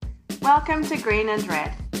Welcome to Green and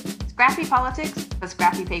Red, scrappy politics for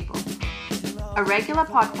scrappy people. A regular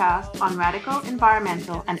podcast on radical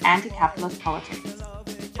environmental and anti-capitalist politics.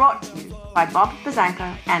 Brought to you by Bob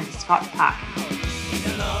Bazanko and Scott Parkin.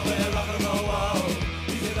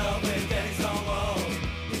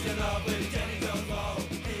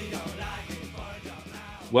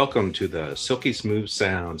 Welcome to the silky smooth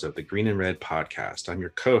sounds of the Green and Red podcast. I'm your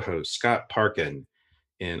co-host, Scott Parkin,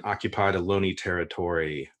 in occupied Ohlone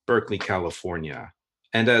territory, Berkeley, California.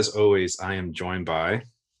 And as always, I am joined by...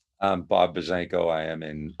 I'm Bob Bazanko. I am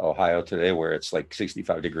in Ohio today where it's like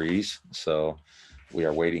 65 degrees. So we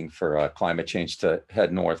are waiting for climate change to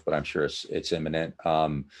head north, but I'm sure it's imminent.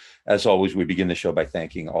 As always, we begin the show by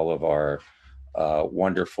thanking all of our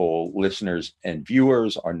wonderful listeners and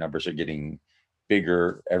viewers. Our numbers are getting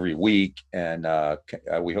bigger every week, and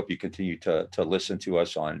we hope you continue to listen to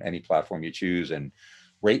us on any platform you choose and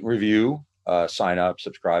rate, review, sign up,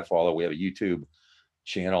 subscribe, follow. We have a YouTube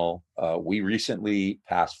channel. We recently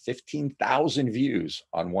passed 15,000 views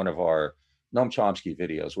on one of our Noam Chomsky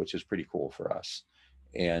videos, which is pretty cool for us.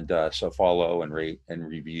 And so follow and rate and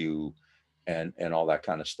review and all that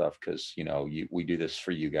kind of stuff, because we do this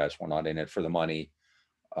for you guys. We're not in it for the money.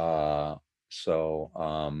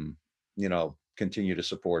 Continue to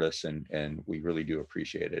support us, and we really do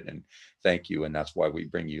appreciate it, and thank you. And that's why we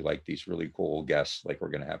bring you like these really cool guests like we're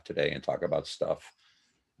going to have today and talk about stuff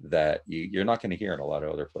that you're not going to hear in a lot of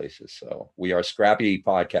other places. So we are Scrappy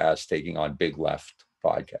Podcast taking on Big Left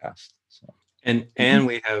Podcast. So and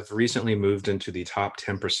we have recently moved into the top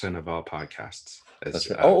 10% of all podcasts. And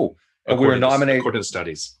we were nominated according to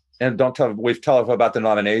studies. And we've tell about the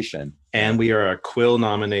nomination. And we are a Quill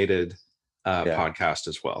nominated podcast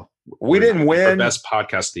as well. We didn't win best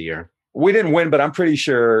podcast of the year. We didn't win, but I'm pretty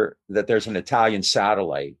sure that there's an Italian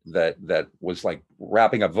satellite that was like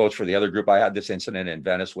wrapping up votes for the other group. I had this incident in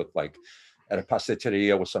Venice with like at a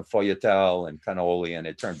pasticceria with some fogliatelle and cannoli, and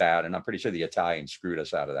it turned bad. And I'm pretty sure the Italians screwed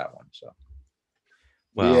us out of that one. So,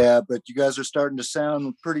 yeah, but you guys are starting to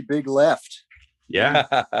sound pretty big left. Yeah,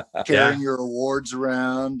 carrying your awards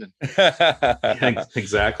around.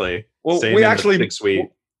 Exactly. Well, Staying we in the actually big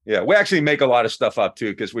suite. Yeah, we actually make a lot of stuff up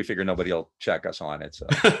too, because we figure nobody will check us on it. So,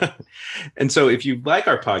 and so if you like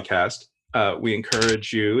our podcast, we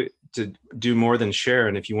encourage you to do more than share.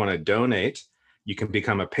 And if you want to donate, you can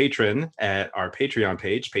become a patron at our Patreon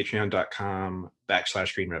page,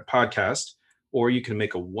 patreon.com/greenredpodcast, or you can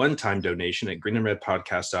make a one-time donation at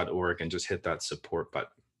greenandredpodcast.org and just hit that support button.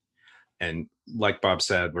 And like Bob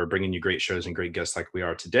said, we're bringing you great shows and great guests like we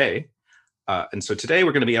are today. And so today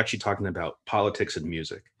we're going to be actually talking about politics and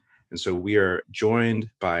music. And so we are joined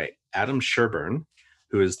by Adam Sherburne,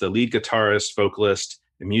 who is the lead guitarist, vocalist,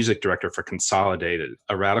 and music director for Consolidated,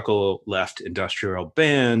 a radical left industrial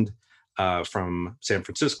band from San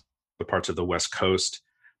Francisco, parts of the West Coast.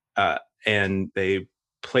 And they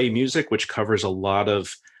play music which covers a lot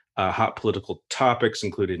of hot political topics,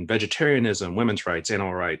 including vegetarianism, women's rights,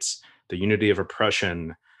 animal rights, the unity of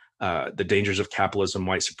oppression, the dangers of capitalism,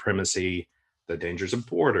 white supremacy, the dangers of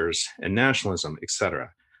borders and nationalism, etc.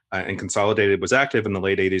 And Consolidated was active in the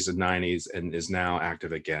late 80s and 90s and is now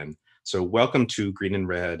active again. So welcome to Green and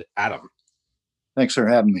Red, Adam. Thanks for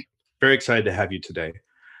having me. Very excited to have you today.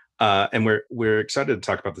 And we're excited to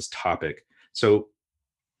talk about this topic. So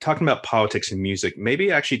talking about politics and music,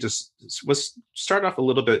 maybe actually just let's start off a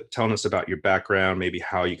little bit telling us about your background, maybe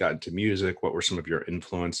how you got into music, what were some of your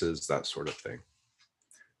influences, that sort of thing.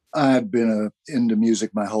 I've been into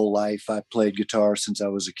music my whole life. I played guitar since I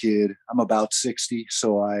was a kid. I'm about 60,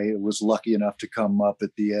 so I was lucky enough to come up at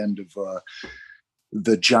the end of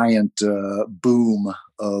the giant boom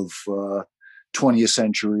of 20th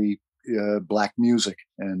century Black music.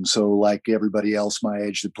 And so like everybody else my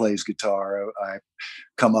age that plays guitar, I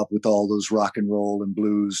come up with all those rock and roll and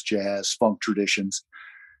blues, jazz, funk traditions.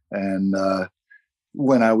 And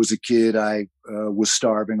when I was a kid, I was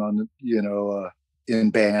starving on,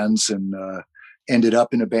 in bands, and ended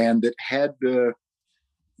up in a band that had, it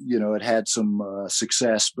had some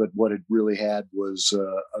success, but what it really had was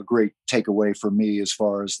a great takeaway for me as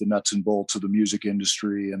far as the nuts and bolts of the music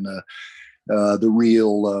industry and the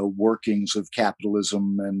real workings of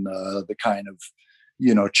capitalism and the kind of,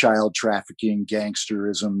 child trafficking,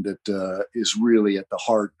 gangsterism that is really at the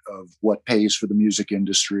heart of what pays for the music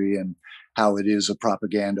industry and how it is a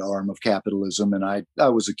propaganda arm of capitalism. And I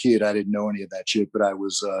was a kid, I didn't know any of that shit, but I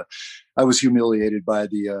was humiliated by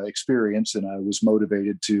the experience, and I was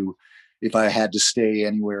motivated to, if I had to stay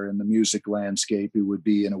anywhere in the music landscape, it would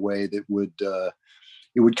be in a way that would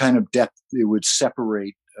it would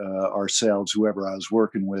separate ourselves, whoever I was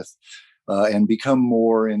working with, and become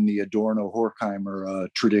more in the Adorno Horkheimer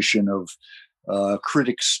tradition of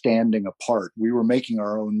critics standing apart. We were making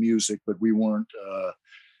our own music, but we weren't,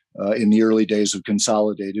 in the early days of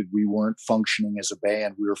Consolidated, we weren't functioning as a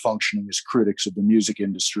band. We were functioning as critics of the music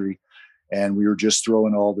industry. And we were just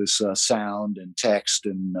throwing all this sound and text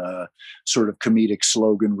and sort of comedic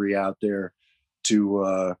sloganry out there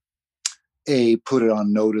to A, put it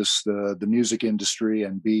on notice, the music industry,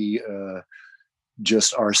 and B,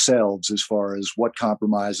 just ourselves as far as what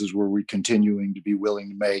compromises were we continuing to be willing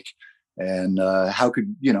to make. And how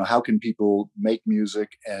can people make music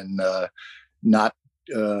and not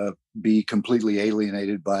be completely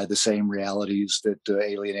alienated by the same realities that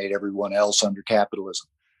alienate everyone else under capitalism?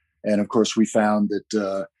 And of course, we found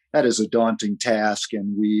that that is a daunting task,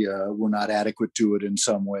 and we were not adequate to it in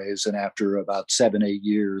some ways. And after about 7-8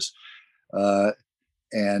 years,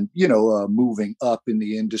 and moving up in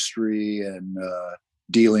the industry and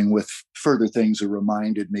dealing with further things that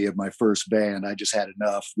reminded me of my first band, I just had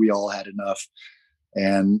enough. We all had enough,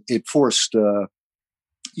 and it forced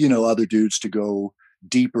other dudes to go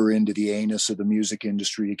deeper into the anus of the music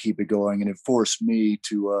industry to keep it going, and it forced me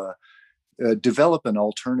to develop an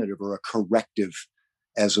alternative or a corrective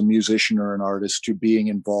as a musician or an artist to being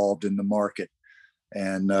involved in the market.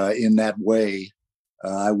 And in that way,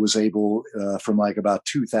 I was able, from like about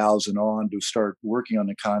 2000 on, to start working on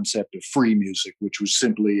the concept of free music, which was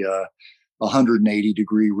simply a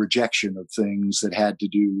 180-degree rejection of things that had to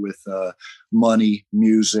do with money,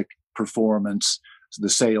 music, performance, the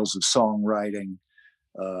sales of songwriting,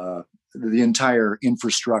 the entire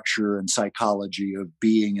infrastructure and psychology of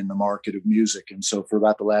being in the market of music. And so for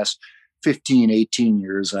about the last 15, 18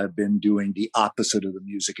 years, I've been doing the opposite of the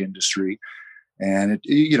music industry. And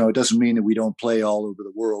it doesn't mean that we don't play all over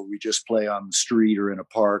the world. We just play on the street or in a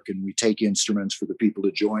park, and we take instruments for the people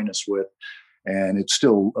to join us with. And it's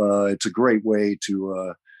still, it's a great way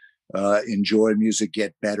to enjoy music,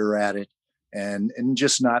 get better at it, and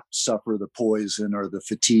just not suffer the poison or the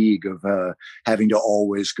fatigue of having to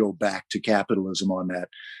always go back to capitalism on that.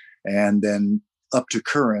 And then up to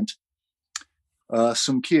current,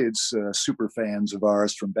 some kids, super fans of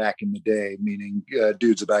ours from back in the day, meaning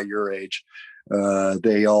dudes about your age,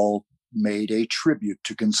 they all made a tribute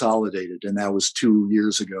to Consolidated, and that was 2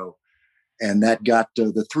 years ago. And that got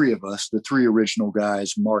the three of us, the three original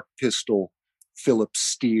guys, Mark Pistol, Philip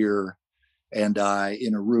Steer, and I,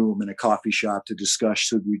 in a room in a coffee shop to discuss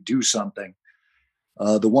should we do something.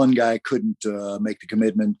 The one guy couldn't make the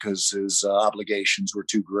commitment because his obligations were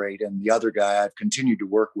too great. And the other guy, I've continued to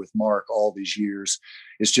work with Mark all these years.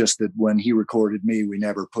 It's just that when he recorded me, we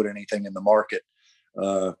never put anything in the market.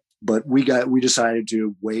 But we decided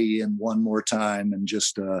to weigh in one more time and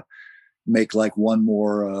just make like one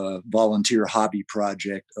more volunteer hobby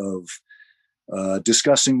project of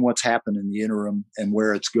discussing what's happened in the interim and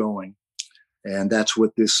where it's going. And that's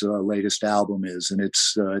what this latest album is. And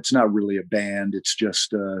it's not really a band. It's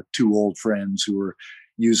just two old friends who are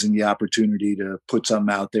using the opportunity to put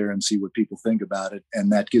something out there and see what people think about it.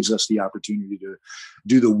 And that gives us the opportunity to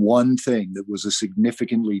do the one thing that was a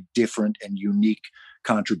significantly different and unique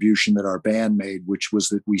contribution that our band made, which was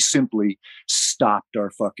that we simply stopped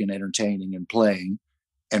our fucking entertaining and playing,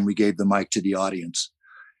 and we gave the mic to the audience.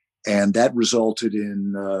 And that resulted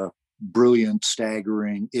in brilliant,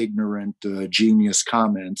 staggering, ignorant, genius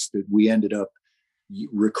comments that we ended up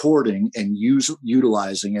recording and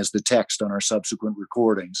utilizing as the text on our subsequent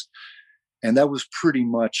recordings. And that was pretty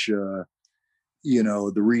much, the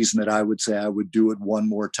reason that I would say I would do it one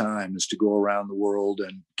more time, is to go around the world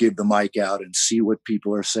and give the mic out and see what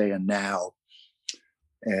people are saying now.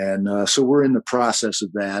 And so we're in the process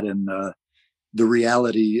of that. And the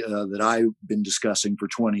reality that I've been discussing for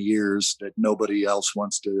 20 years that nobody else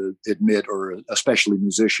wants to admit, or especially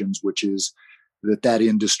musicians, which is that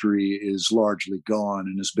industry is largely gone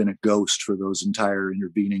and has been a ghost for those entire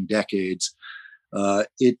intervening decades. And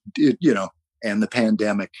the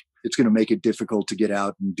pandemic, it's going to make it difficult to get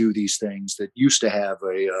out and do these things that used to have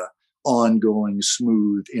a ongoing,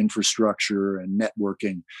 smooth infrastructure and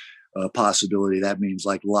networking possibility. That means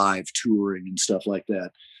like live touring and stuff like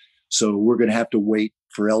that. So we're going to have to wait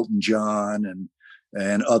for Elton John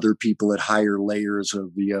and other people at higher layers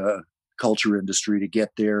of the culture industry to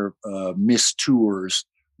get their missed tours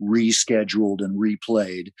rescheduled and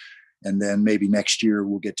replayed. And then maybe next year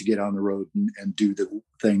we'll get on the road and do the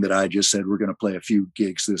thing that I just said. We're going to play a few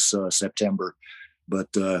gigs this September, but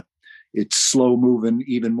it's slow moving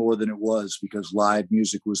even more than it was, because live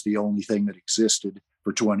music was the only thing that existed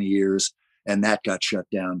for 20 years, and that got shut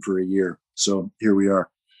down for a year. So here we are.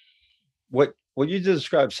 What you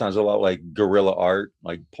described sounds a lot like guerrilla art.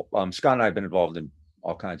 Like Scott and I have been involved in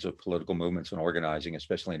all kinds of political movements and organizing,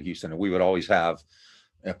 especially in Houston. And we would always have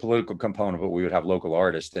a political component, but we would have local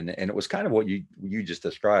artists. And it was kind of what you just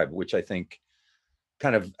described, which I think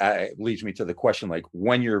kind of leads me to the question, like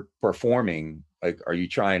when you're performing, like, are you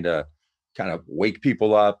trying to kind of wake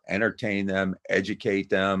people up, entertain them, educate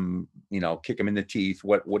them, kick them in the teeth?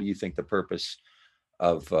 What do you think the purpose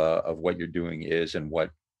of what you're doing is, and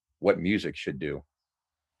what music should do?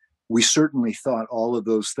 We certainly thought all of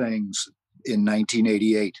those things in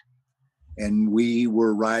 1988, and we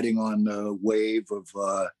were riding on the wave of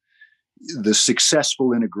the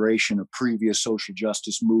successful integration of previous social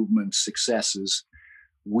justice movement successes.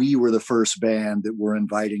 We were the first band that were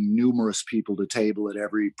inviting numerous people to table at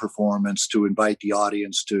every performance to invite the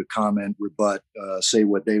audience to comment, rebut, say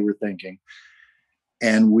what they were thinking.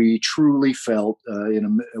 And we truly felt,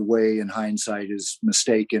 in a way, in hindsight, is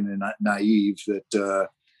mistaken and naive, that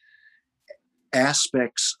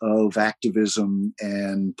aspects of activism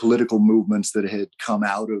and political movements that had come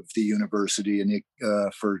out of the university and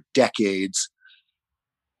for decades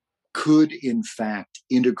could in fact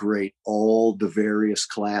integrate all the various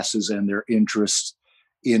classes and their interests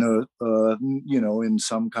in in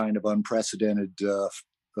some kind of unprecedented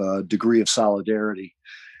degree of solidarity.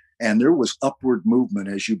 And there was upward movement,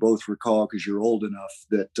 as you both recall, because you're old enough,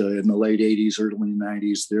 that in the late 80s, early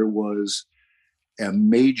 90s, there was a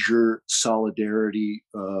major solidarity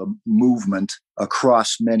movement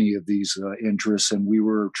across many of these interests. And we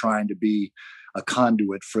were trying to be a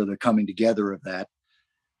conduit for the coming together of that.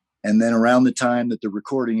 And then around the time that the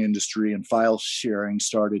recording industry and file sharing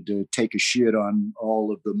started to take a shit on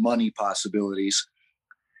all of the money possibilities,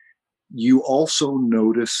 you also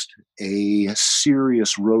noticed a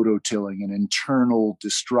serious rototilling and internal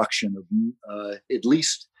destruction of at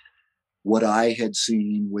least what I had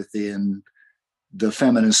seen within the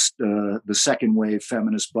feminist, the second wave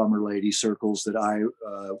feminist bummer lady circles that I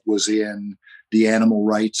was in, the animal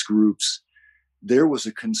rights groups. There was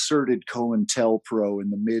a concerted COINTELPRO in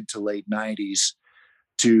the mid to late 90s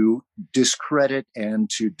to discredit and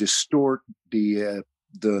to distort the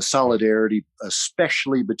solidarity,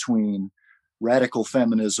 especially between radical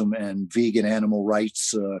feminism and vegan animal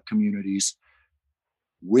rights communities,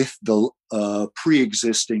 with the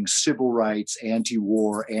pre-existing civil rights,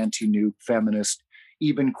 anti-war, anti-nuke, feminist,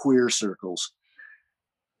 even queer circles.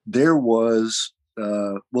 There was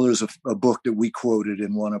there's a book that we quoted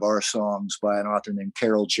in one of our songs by an author named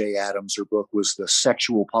Carol J. Adams. Her book was The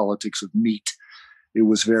Sexual Politics of Meat. It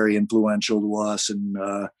was very influential to us. And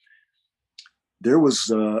there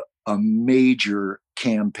was a major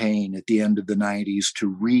campaign at the end of the 90s to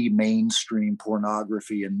re-mainstream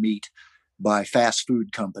pornography and meat by fast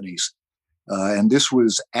food companies. And this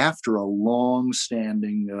was after a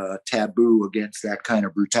long-standing taboo against that kind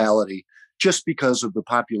of brutality, just because of the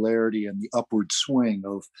popularity and the upward swing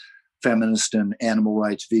of feminist and animal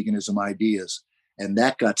rights veganism ideas. And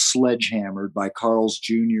that got sledgehammered by Carl's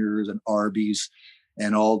Jr. and Arby's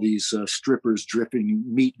and all these strippers dripping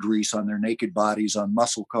meat grease on their naked bodies on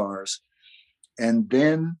muscle cars. And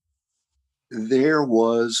then there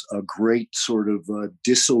was a great sort of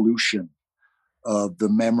dissolution of the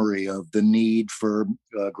memory of the need for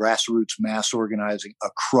grassroots mass organizing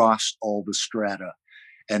across all the strata.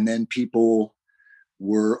 And then people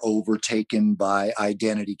were overtaken by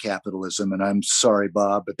identity capitalism. And I'm sorry,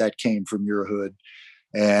 Bob, but that came from your hood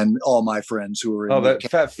and all my friends who are in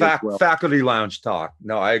faculty lounge talk.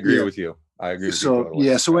 No, I agree with you. I agree with you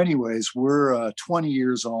totally. So anyways, we're 20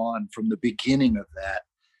 years on from the beginning of that.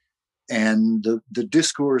 And the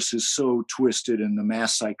discourse is so twisted and the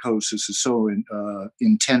mass psychosis is so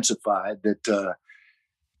intensified that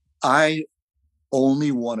I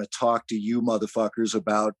only want to talk to you motherfuckers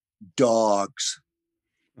about dogs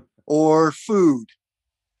or food,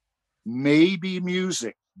 maybe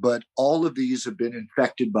music, but all of these have been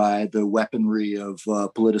infected by the weaponry of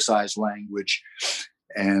politicized language.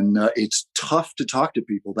 And it's tough to talk to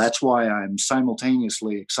people. That's why I'm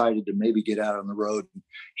simultaneously excited to maybe get out on the road and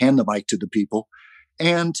hand the mic to the people,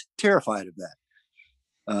 and terrified of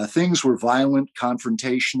that. Things were violent,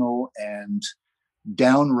 confrontational, and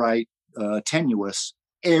downright tenuous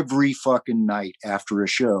every fucking night after a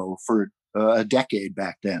show for a decade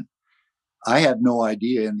back then. I had no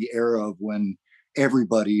idea in the era of when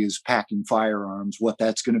everybody is packing firearms what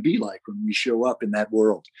that's going to be like when we show up in that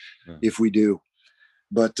world, if we do.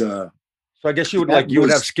 But so I guess you would have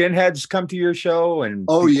skinheads come to your show, and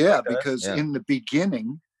because in the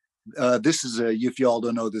beginning, this is if y'all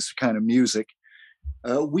don't know this kind of music,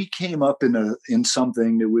 we came up in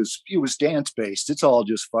something that was dance based. It's all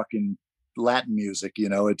just fucking Latin music,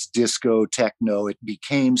 it's disco, techno. It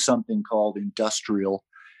became something called industrial,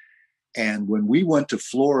 And when we went to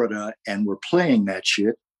Florida and were playing that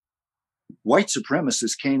shit, white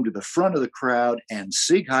supremacists came to the front of the crowd and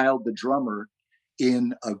Sieg Heil, the drummer,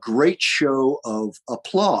 in a great show of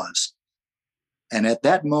applause. And at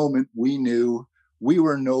that moment, we knew we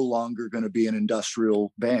were no longer going to be an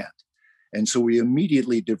industrial band. And so we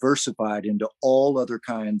immediately diversified into all other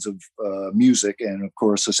kinds of music and, of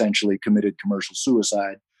course, essentially committed commercial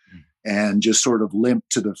suicide and just sort of limped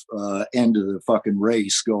to the end of the fucking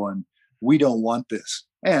race going, we don't want this.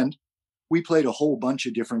 And we played a whole bunch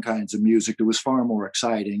of different kinds of music that was far more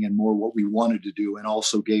exciting and more what we wanted to do, and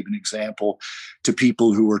also gave an example to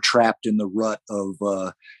people who were trapped in the rut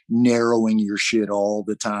of narrowing your shit all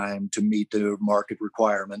the time to meet the market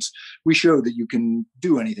requirements. We showed that you can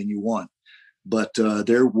do anything you want. But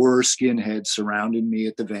there were skinheads surrounding me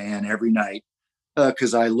at the van every night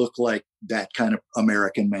because I look like that kind of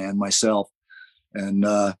American man myself. And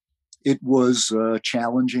it was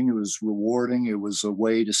challenging. It was rewarding. It was a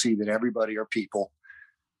way to see that everybody are people,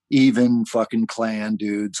 even fucking Klan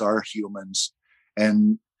dudes are humans.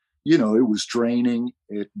 And, you know, it was draining.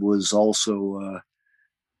 It was also,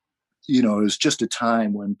 you know, it was just a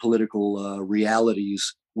time when political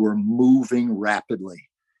realities were moving rapidly.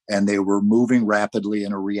 And they were moving rapidly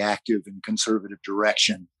in a reactive and conservative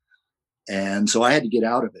direction. And so I had to get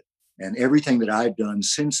out of it. And everything that I've done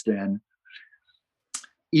since then,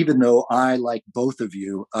 even though I, like both of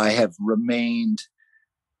you, I have remained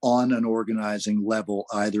on an organizing level,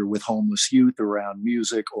 either with homeless youth around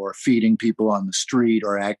music or feeding people on the street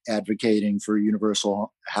or advocating for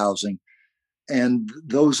universal housing. And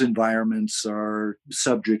those environments are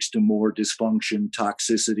subjects to more dysfunction,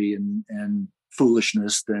 toxicity, and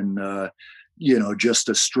foolishness than, you know, just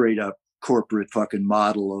a straight up corporate fucking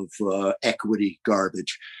model of equity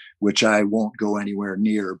garbage, which I won't go anywhere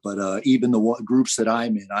near. But even the groups that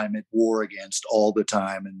I'm at war against all the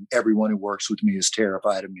time. And everyone who works with me is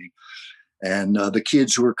terrified of me. And the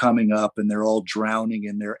kids who are coming up and they're all drowning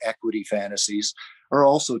in their equity fantasies are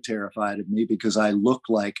also terrified of me because I look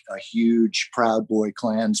like a huge Proud Boy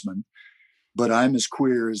Klansman, but I'm as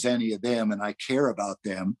queer as any of them and I care about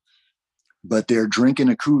them. But they're drinking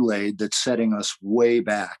a Kool-Aid that's setting us way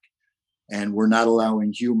back. And we're not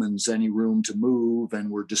allowing humans any room to move, and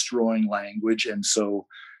we're destroying language. And so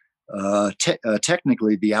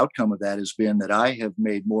technically, the outcome of that has been that I have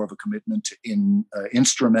made more of a commitment in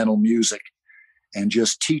instrumental music and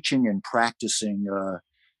just teaching and practicing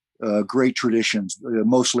great traditions,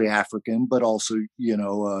 mostly African, but also, you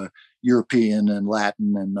know, European and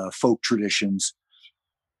Latin and folk traditions.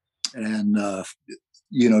 And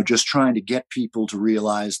you know, just trying to get people to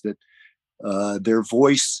realize that their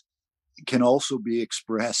voice can also be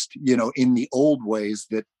expressed, you know, in the old ways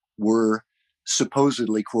that were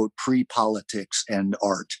supposedly, quote, pre-politics and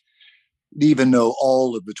art, even though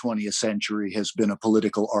all of the 20th century has been a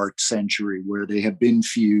political art century where they have been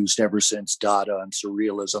fused ever since Dada and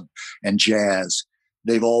Surrealism and jazz.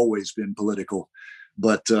 They've always been political.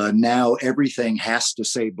 But now everything has to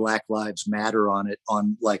say Black Lives Matter on it,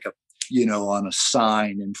 on like a, you know, on a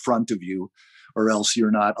sign in front of you, or else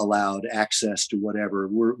you're not allowed access to whatever.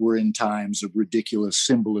 We're in times of ridiculous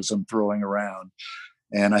symbolism throwing around.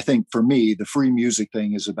 And I think for me, the free music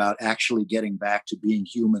thing is about actually getting back to being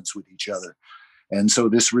humans with each other. And so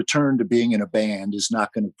this return to being in a band is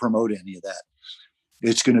not going to promote any of that.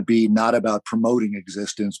 It's going to be not about promoting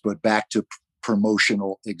existence, but back to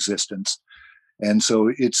promotional existence. And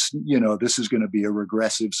so it's, you know, this is going to be a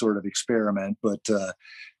regressive sort of experiment, but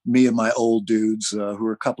me and my old dudes, who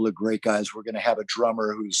are a couple of great guys, we're going to have a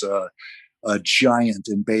drummer who's a giant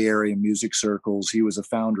in Bay Area music circles. He was a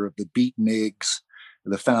founder of the Beatniks,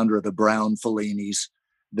 the founder of the Brown Fellinis.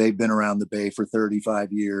 They've been around the Bay for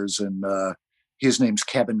 35 years. And his name's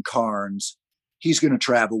Kevin Carnes. He's going to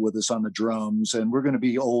travel with us on the drums, and we're going to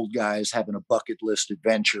be old guys having a bucket list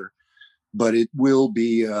adventure. But it will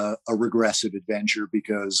be a regressive adventure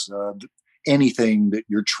because anything that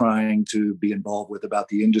you're trying to be involved with about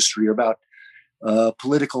the industry or about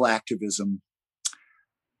political activism,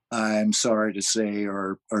 I'm sorry to say,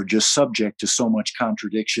 are just subject to so much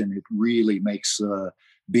contradiction. It really makes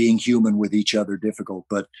being human with each other difficult.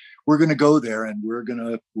 But we're going to go there, and we're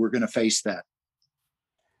going to face that.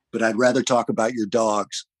 But I'd rather talk about your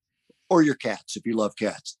dogs or your cats if you love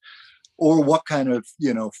cats, or what kind of,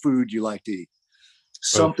 you know, food you like to eat.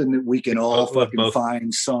 Something that we can all fucking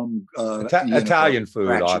find some Italian food,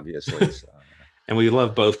 fraction. Obviously. So. And we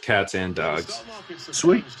love both cats and dogs.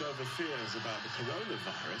 Sweet.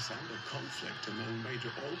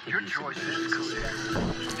 Your choice is clear.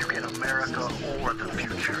 You get America or the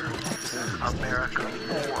future. America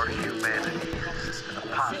or humanity. in a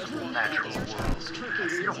possible natural world.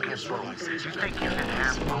 You don't get both. You think you can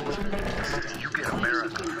have both. You get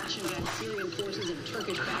America. Listen to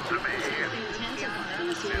me.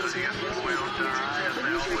 Millions will die as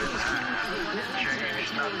they always have. Change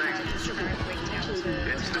nothing.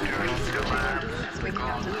 Institutions collapse.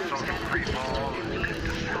 Cause social free fall.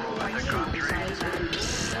 Destroy the country.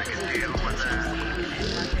 We can deal with that.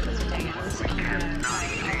 We cannot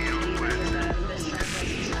deal with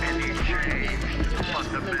any change to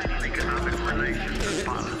fundamental economic relations and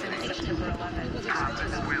policies.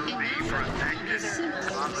 Profit will be protected.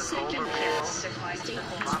 Profit over people.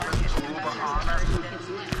 Profit over honor.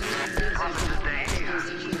 Profit today.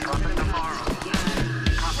 Profit tomorrow.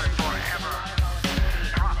 Profit forever.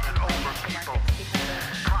 Profit over people.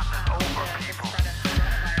 Profit over people.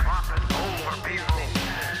 Profit over people.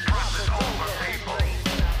 Profit over people.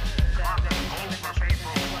 Profit over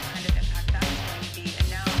people.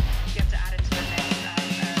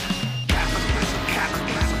 Capitalism,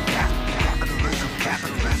 capitalism, capitalism, capitalism,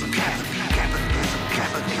 capitalism,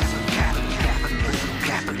 capitalism, capitalism,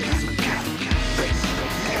 capitalism, capitalism. Face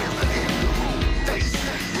the elephant in the room. Face the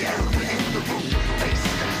elephant in the room. Face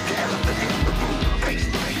the elephant in the room. Face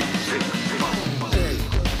the Hey,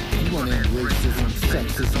 you wanna end racism,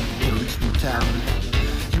 sexism, police brutality?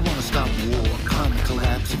 You wanna stop war, climate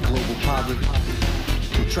collapse, and global poverty?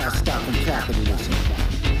 You try stopping capitalism.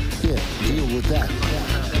 Yeah, deal with that.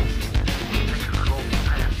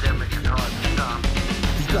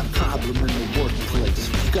 You got a problem in the workplace.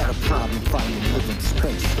 You got a problem finding living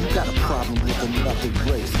space. You got a problem with another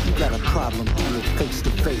race. You got a problem dealing face to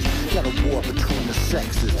face. You got a war between the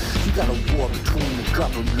sexes. You got a war between the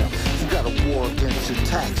government. You got a war against your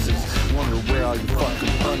taxes. Wonder where all your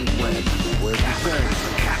fucking money went. Where have you been?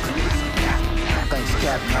 Thanks,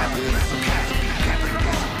 capitalism.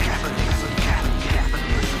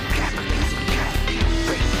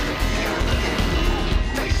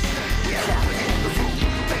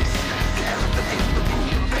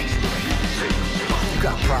 You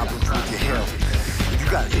got problems with your health. You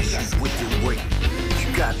got issues with your weight. You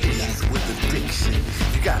got issues with addiction.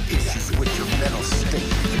 You got issues with your mental state.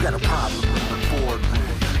 You got a problem in the boardroom.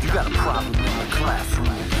 You got a problem in the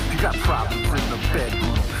classroom. You got problems in the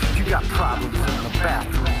bedroom. You got problems in the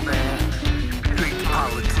bathroom, man. You hate the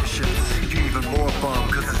politicians. You even more bummed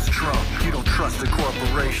cause it's Trump. You don't trust the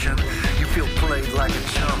corporation. You feel played like a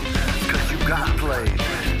chump cause you got played.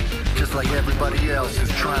 Just like everybody else who's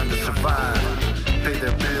trying to survive. Pay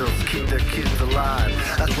their bills, keep their kids alive.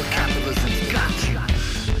 That's what capitalism's got you.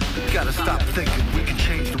 Gotta stop thinking we can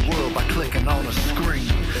change the world by clicking on a screen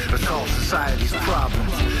or solve society's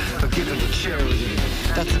problems or giving to charity.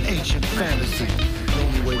 That's an ancient fantasy. The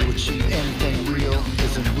only way to achieve anything real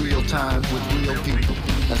is in real time with real people.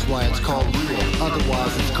 That's why it's called real.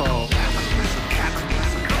 Otherwise it's called capitalism,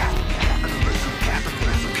 capitalism, capitalism, capitalism,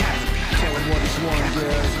 capitalism. Tell them what it's one,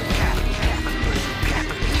 girl.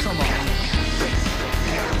 Come on.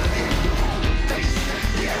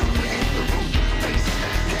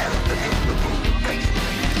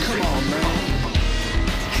 Come on, man.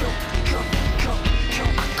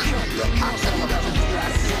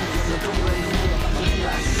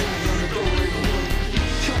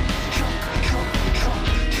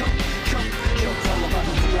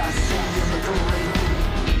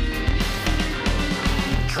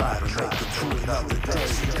 Try to make it through another day.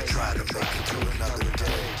 Try to make it through another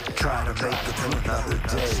day. Try to make it through another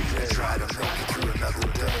day. Try to make it through another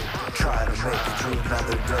day. Try to make it through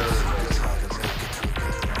another day. Try to make it through another day.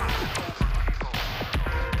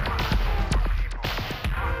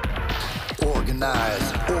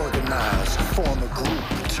 Organize, organize, form a group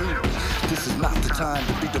too. This is not the time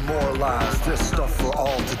to be demoralized. There's stuff for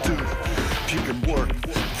all to do. If you can work,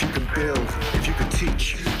 if you can build, if you can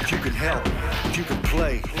teach, if you can help, if you can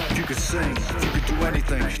play, if you can sing, if you can do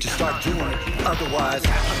anything, just start doing it. Otherwise,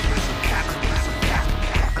 capitalism, capitalism,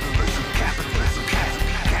 capitalism, capitalism, capitalism,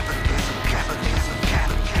 capitalism,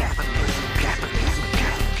 capitalism, capitalism,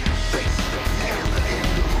 face the elephant in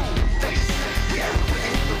the room, face the elephant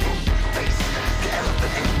in the room, face the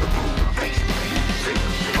elephant in the room, face the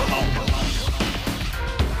come on.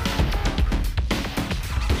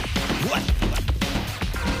 What?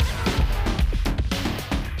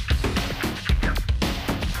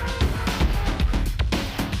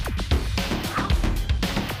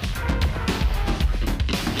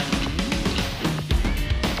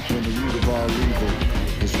 When the root of all evil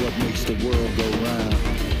is what makes the world go round.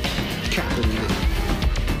 Capitalism.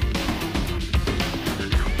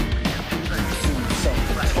 Seems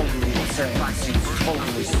something totally insane, seems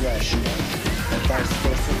totally irrational, and vice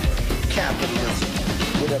versa. Capitalism.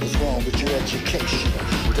 Whatever's wrong with your education,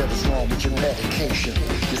 whatever's wrong with your medication,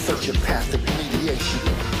 your sociopathic mediation.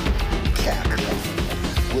 Capital.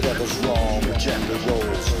 Whatever's wrong with gender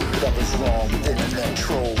roles, whatever's wrong with internet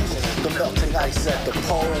trolls, the melting ice at the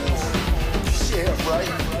poles. Yeah, right.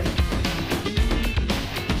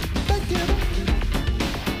 Thank you.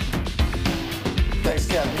 Thanks,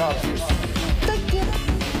 Captain Obvious. Thank you.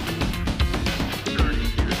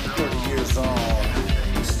 30 years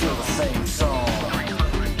on, still the same song.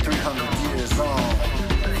 300 years on,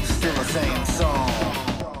 still the same song.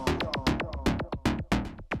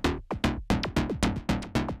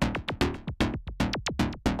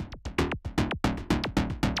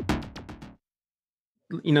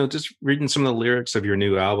 You know, just reading some of the lyrics of your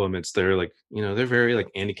new album, it's they're like, you know, they're very like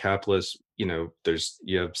anti-capitalist. You know,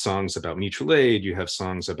 you have songs about mutual aid, you have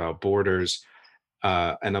songs about borders,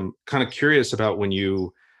 and I'm kind of curious about when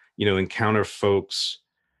you know, encounter folks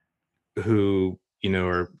who, you know,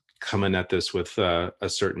 are coming at this with a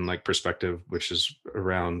certain like perspective, which is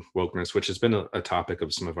around wokeness, which has been a topic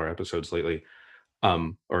of some of our episodes lately,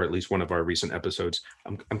 or at least one of our recent episodes.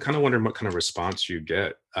 I'm kind of wondering what kind of response you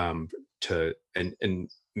get to, and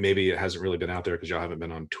maybe it hasn't really been out there because y'all haven't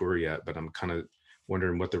been on tour yet, but I'm kind of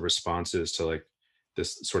wondering what the response is to like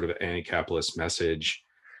this sort of anti-capitalist message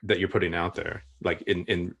that you're putting out there, like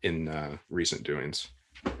in recent doings.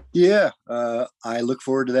 Yeah, I look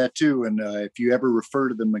forward to that too. And if you ever refer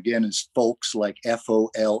to them again as folks like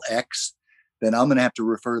FOLX, then I'm going to have to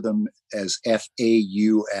refer them as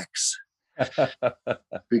FAUX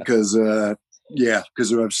because,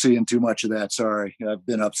 because I'm seeing too much of that. Sorry, I've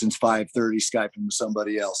been up since 5:30 Skyping with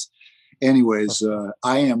somebody else. Anyways,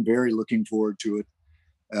 I am very looking forward to it.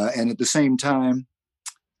 And at the same time,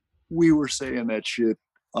 we were saying that shit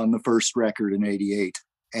on the first record in '88.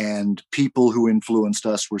 And people who influenced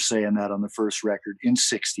us were saying that on the first record in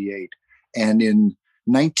 '68. And in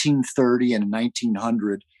 1930 and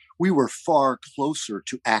 1900, we were far closer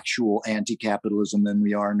to actual anti-capitalism than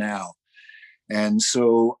we are now. And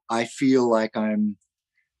so I feel like I'm,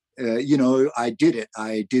 I did it.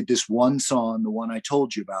 I did this one song, the one I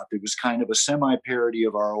told you about. It was kind of a semi-parody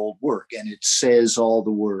of our old work, and it says all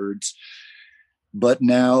the words. But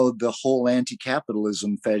now the whole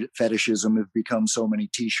anti-capitalism fetishism have become so many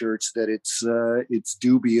T-shirts that it's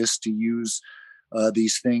dubious to use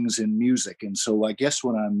these things in music. And so I guess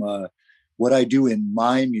what I do in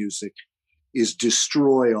my music is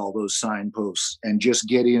destroy all those signposts and just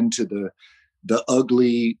get into the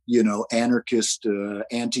ugly, anarchist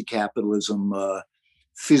anti-capitalism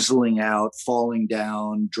fizzling out, falling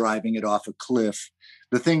down, driving it off a cliff.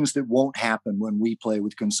 The things that won't happen when we play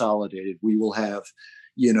with Consolidated. We will have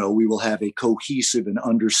a cohesive and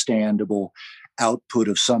understandable output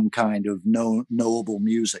of some kind of knowable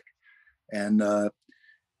music. And,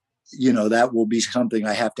 that will be something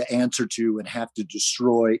I have to answer to and have to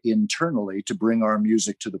destroy internally to bring our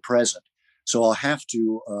music to the present. So I'll have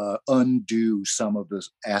to undo some of the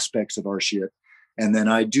aspects of our shit. And then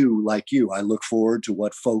I do, like you, I look forward to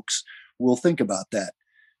what folks will think about that.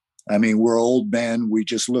 I mean, we're old men. We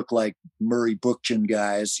just look like Murray Bookchin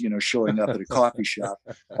guys, showing up at a coffee shop,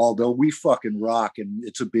 although we fucking rock. And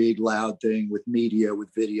it's a big, loud thing with media,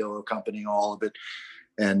 with video accompanying all of it.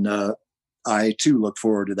 And I, too, look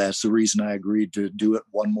forward to that. That's the reason I agreed to do it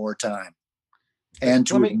one more time and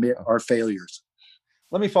to admit our failures.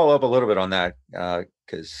 Let me follow up a little bit on that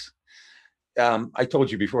because I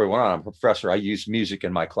told you before we went on, I'm a professor. I use music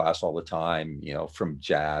in my class all the time, from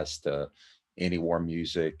jazz to anti-war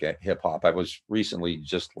music, hip hop. I was recently,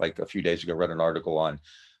 just like a few days ago, read an article on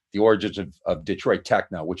the origins of Detroit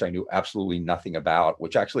techno, which I knew absolutely nothing about,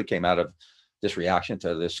 which actually came out of this reaction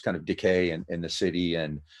to this kind of decay in the city.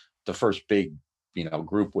 And the first big,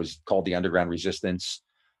 group was called the Underground Resistance.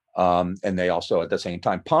 And they also, at the same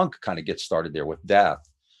time, punk kind of gets started there with Death.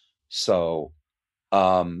 So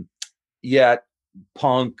yet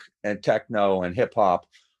punk and techno and hip hop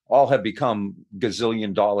all have become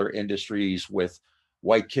gazillion-dollar industries with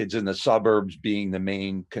white kids in the suburbs being the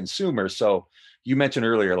main consumer. So you mentioned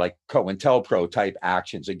earlier, like COINTELPRO type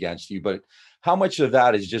actions against you, but how much of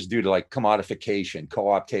that is just due to like commodification,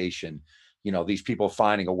 co-optation, these people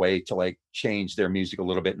finding a way to like change their music a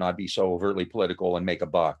little bit, not be so overtly political and make a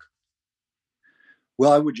buck?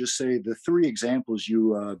 Well, I would just say the three examples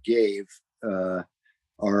you gave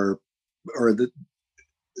are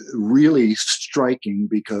really striking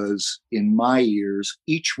because in my ears,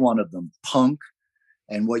 each one of them, punk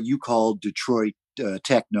and what you call Detroit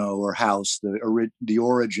techno or house, the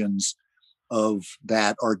origins of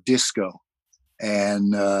that are disco.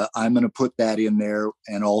 And I'm going to put that in there,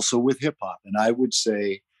 and also with hip hop. And I would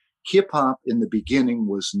say hip hop in the beginning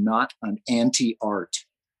was not an anti-art.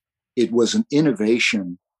 it was an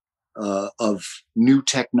innovation of new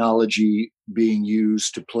technology being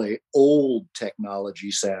used to play old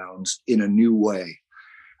technology sounds in a new way.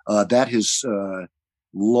 That has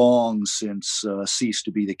long since ceased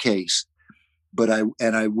to be the case. But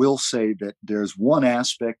I will say that there's one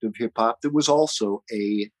aspect of hip hop that was also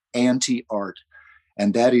a anti-art,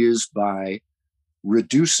 and that is by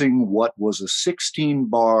reducing what was a 16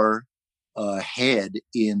 bar head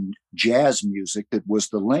in jazz music that was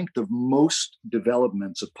the length of most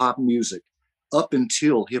developments of pop music up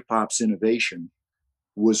until hip hop's innovation,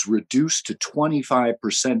 was reduced to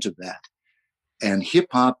 25% of that. And hip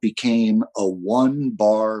hop became a 1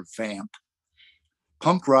 bar vamp.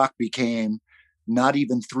 Punk rock became not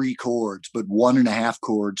even 3 chords, but 1.5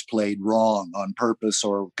 chords played wrong on purpose,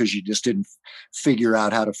 or because you just didn't figure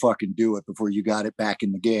out how to fucking do it before you got it back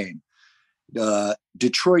in the game.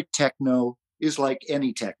 Detroit techno is like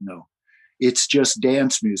any techno. It's just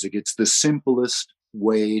dance music. It's the simplest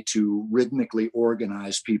way to rhythmically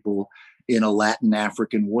organize people in a Latin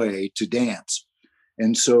African way to dance.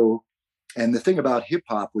 And the thing about hip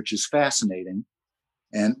hop, which is fascinating,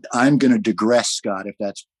 and I'm going to digress, Scott, if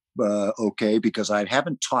that's okay, because I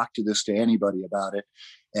haven't talked to anybody about it.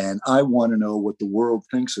 And I want to know what the world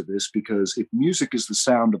thinks of this, because if music is the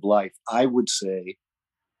sound of life, I would say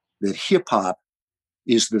that hip hop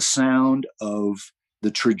is the sound of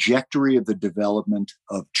the trajectory of the development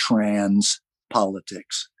of trans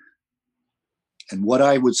politics. And what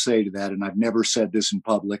I would say to that, and I've never said this in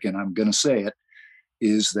public, and I'm going to say it,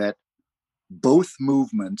 is that both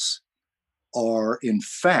movements are in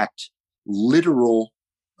fact literal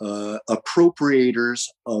appropriators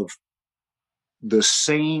of the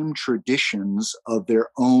same traditions of their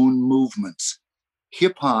own movements.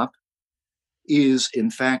 Hip hop is in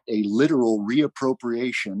fact a literal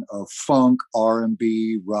reappropriation of funk,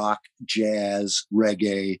 R&B, rock, jazz,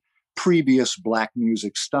 reggae, previous Black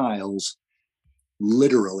music styles,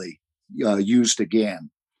 literally used again.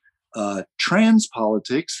 Trans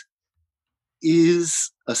politics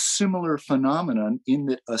is a similar phenomenon in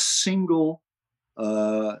that a single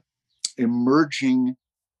emerging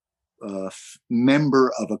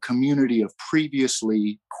member of a community of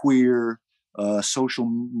previously queer social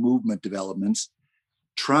movement developments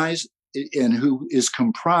tries, and who is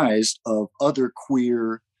comprised of other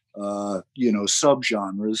queer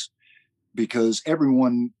subgenres, because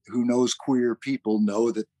everyone who knows queer people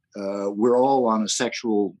know that we're all on a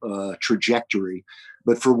sexual trajectory.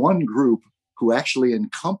 But for one group who actually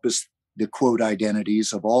encompass the quote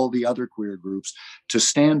identities of all the other queer groups to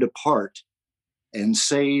stand apart and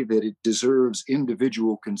say that it deserves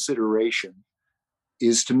individual consideration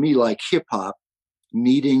is, to me, like hip hop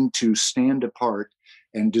needing to stand apart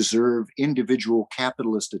and deserve individual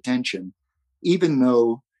capitalist attention, even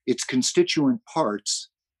though its constituent parts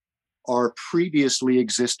are previously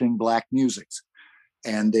existing Black musics.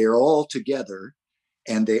 And they're all together,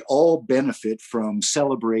 and they all benefit from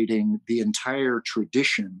celebrating the entire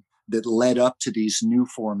tradition that led up to these new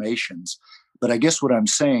formations. But I guess what I'm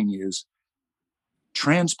saying is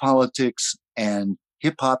trans politics and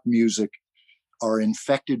hip hop music are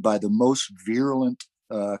infected by the most virulent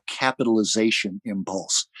capitalization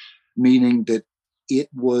impulse, meaning that it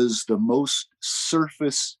was the most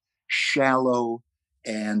surface, shallow,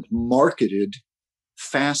 and marketed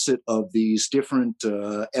facet of these different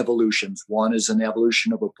evolutions. One is an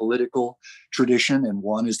evolution of a political tradition, and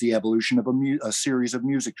one is the evolution of a series of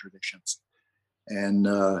music traditions. And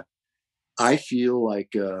I feel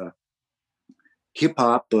like hip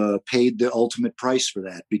hop paid the ultimate price for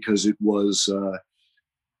that, because it was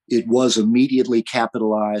immediately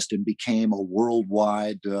capitalized and became a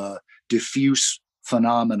worldwide diffuse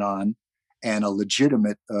phenomenon and a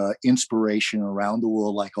legitimate inspiration around the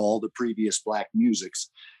world, like all the previous Black musics.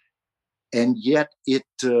 And yet it,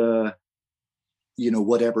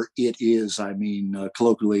 whatever it is, I mean,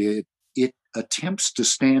 colloquially, it attempts to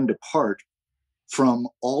stand apart from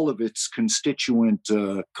all of its constituent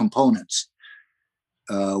components.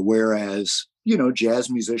 Whereas, jazz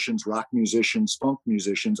musicians, rock musicians, funk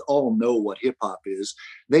musicians all know what hip hop is.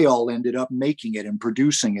 They all ended up making it and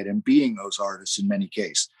producing it and being those artists in many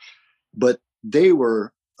cases. But they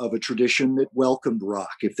were of a tradition that welcomed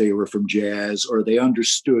rock if they were from jazz, or they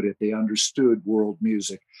understood it. They understood world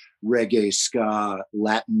music, reggae, ska,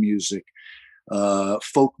 Latin music,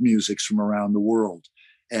 folk musics from around the world.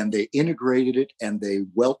 And they integrated it, and they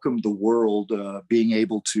welcomed the world being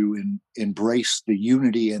able to embrace the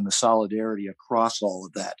unity and the solidarity across all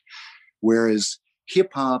of that. Whereas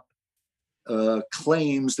hip hop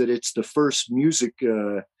claims that it's the first music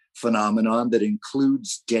phenomenon that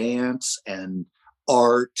includes dance and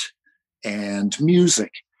art and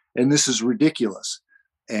music. and this is ridiculous.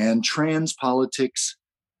 And trans politics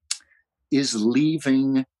is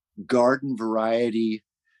leaving garden variety,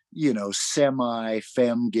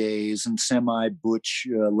 semi-femme gays and semi-butch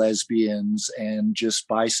lesbians and just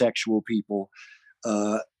bisexual people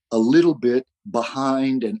a little bit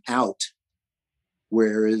behind and out.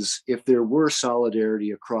 Whereas if there were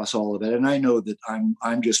solidarity across all of it, and I know that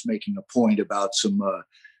I'm just making a point about some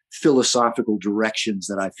philosophical directions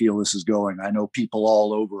that I feel this is going. I know people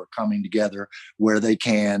all over are coming together where they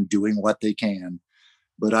can, doing what they can.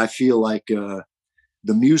 But I feel like the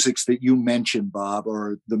musics that you mentioned, Bob,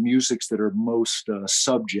 are the musics that are most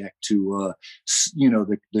subject to,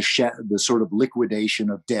 the sort of liquidation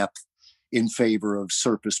of depth in favor of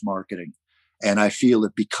surface marketing. And I feel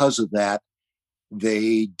that because of that,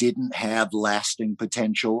 they didn't have lasting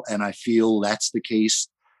potential. And I feel that's the case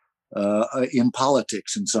in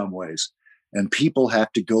politics in some ways. And people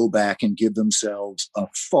have to go back and give themselves a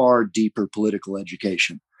far deeper political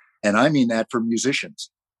education. And I mean that for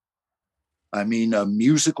musicians. I mean a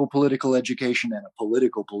musical political education and a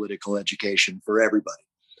political education for everybody.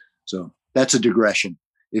 So that's a digression.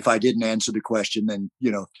 If I didn't answer the question, then,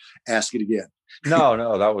 ask it again.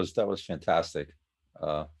 No, that was fantastic.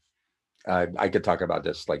 I could talk about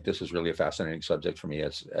this. Like, this is really a fascinating subject for me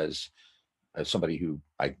as somebody who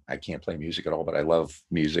I can't play music at all, but I love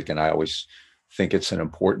music, and I always think it's an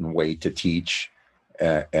important way to teach,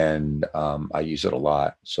 and I use it a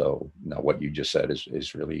lot. So what you just said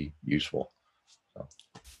is really useful. So.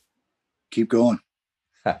 Keep going.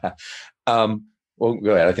 Well,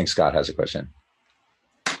 go ahead. I think Scott has a question.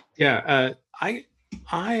 Yeah, I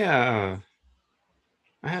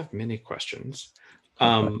have many questions.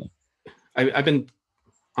 I've been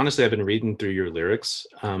reading through your lyrics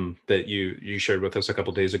that you shared with us a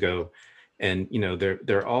couple days ago, and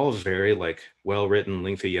they're all very like well written,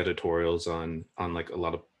 lengthy editorials on like a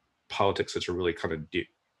lot of politics that are really kind of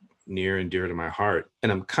near and dear to my heart.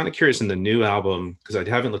 And I'm kind of curious in the new album, because I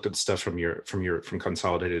haven't looked at the stuff from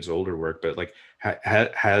Consolidated's older work, but like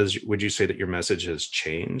would you say that your message has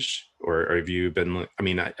changed, or have you been? I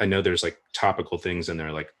mean, I know there's like topical things in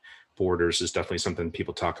there, like borders is definitely something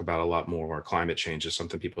people talk about a lot more. Climate change is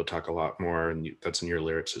something people talk a lot more, and that's in your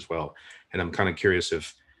lyrics as well. And I'm kind of curious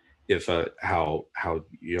if how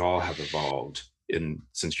you all have evolved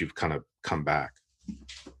since you've kind of come back.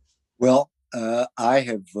 Well,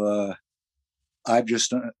 I've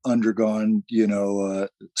just undergone,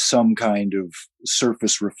 some kind of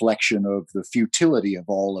surface reflection of the futility of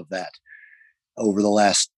all of that over the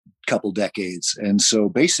last couple decades. And so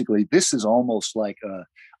basically this is almost like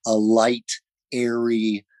a light,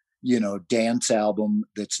 airy, dance album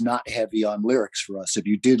that's not heavy on lyrics for us. If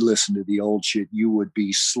you did listen to the old shit, you would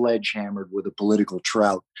be sledgehammered with a political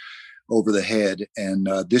trout over the head. And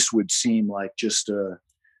this would seem like just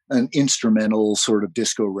an instrumental sort of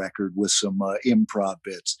disco record with some improv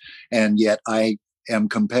bits. And yet I am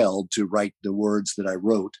compelled to write the words that I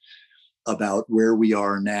wrote about where we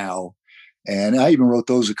are now. And I even wrote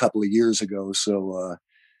those a couple of years ago. So,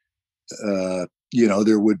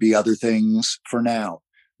 there would be other things for now.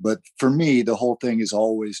 But for me, the whole thing has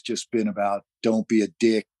always just been about don't be a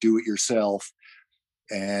dick, do it yourself.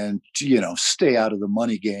 And, stay out of the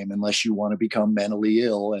money game unless you want to become mentally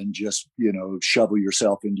ill and just, shovel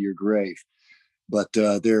yourself into your grave. But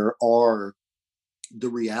there are the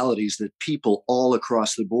realities that people all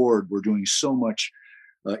across the board were doing so much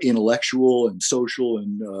intellectual and social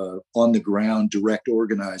and on the ground direct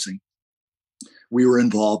organizing. We were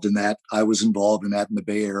involved in that. I was involved in that in the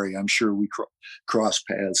Bay Area. I'm sure we crossed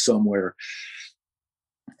paths somewhere.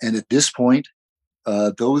 And at this point,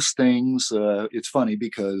 those things, it's funny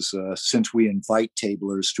because since we invite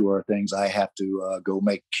tablers to our things, I have to go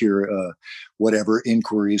make whatever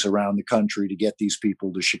inquiries around the country to get these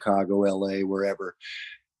people to Chicago, LA, wherever.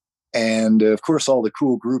 And of course, all the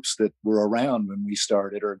cool groups that were around when we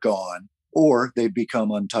started are gone, or they've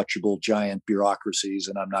become untouchable giant bureaucracies.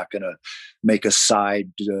 And I'm not going to make a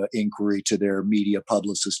side inquiry to their media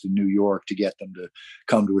publicist in New York to get them to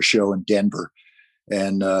come to a show in Denver.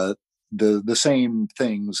 And the same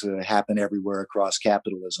things happen everywhere across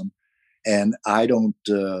capitalism. And I don't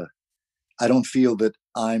feel that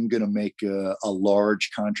I'm going to make a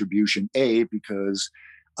large contribution, because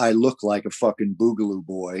I look like a fucking boogaloo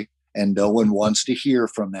boy and no one wants to hear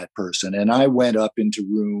from that person. And I went up into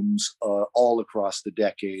rooms all across the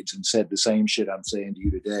decades and said the same shit I'm saying to you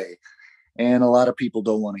today. And a lot of people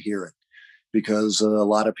don't want to hear it, because a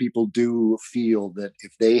lot of people do feel that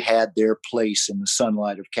if they had their place in the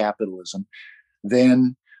sunlight of capitalism,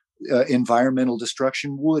 then environmental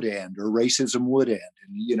destruction would end or racism would end.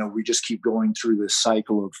 And, we just keep going through this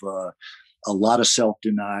cycle of a lot of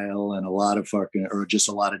self-denial and a lot of just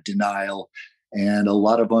a lot of denial and a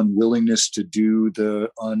lot of unwillingness to do the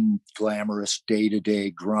unglamorous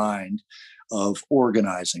day-to-day grind of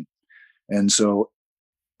organizing. And so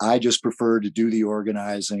I just prefer to do the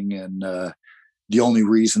organizing. And the only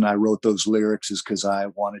reason I wrote those lyrics is because I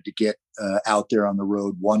wanted to get out there on the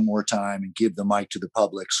road one more time and give the mic to the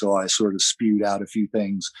public. So I sort of spewed out a few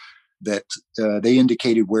things that they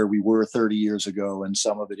indicated where we were 30 years ago, and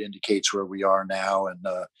some of it indicates where we are now.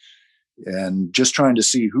 And just trying to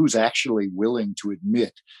see who's actually willing to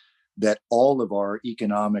admit that all of our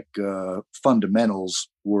economic fundamentals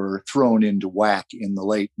were thrown into whack in the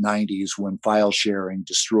late 90s when file sharing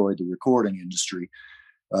destroyed the recording industry.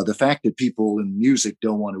 The fact that people in music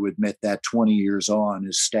don't want to admit that 20 years on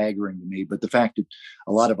is staggering to me. But the fact that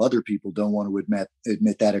a lot of other people don't want to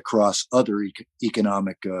admit that across other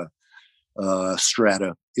economic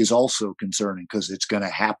strata is also concerning, because it's going to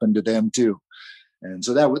happen to them too. And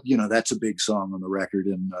so that's a big song on the record.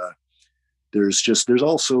 And there's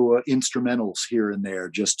also instrumentals here and there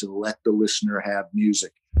just to let the listener have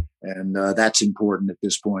music. And that's important at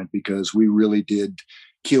this point, because we really did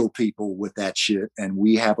kill people with that shit. And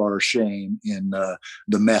we have our shame in the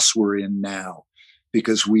mess we're in now,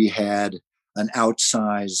 because we had an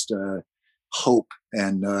outsized hope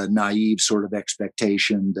and naive sort of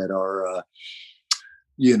expectation that our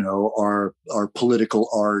political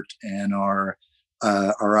art and our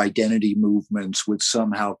identity movements would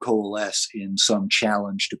somehow coalesce in some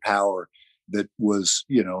challenge to power that was,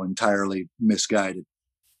 entirely misguided.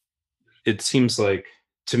 It seems like,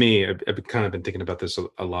 to me, I've kind of been thinking about this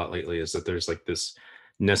a lot lately, is that there's like this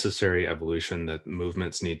necessary evolution that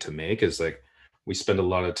movements need to make. Is like, we spend a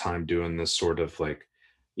lot of time doing this sort of like,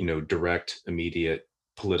 direct, immediate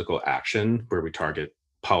political action where we target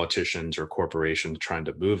politicians or corporations trying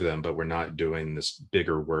to move them, but we're not doing this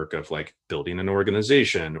bigger work of like building an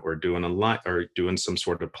organization or doing some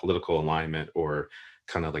sort of political alignment, or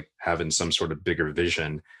kind of like having some sort of bigger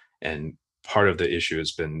vision. And part of the issue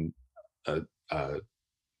has been I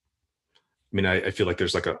feel like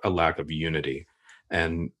there's like a lack of unity,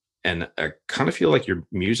 and I kind of feel like your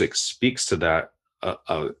music speaks to that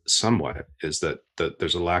somewhat. Is that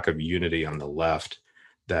there's a lack of unity on the left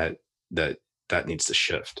that needs to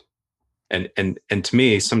shift, and to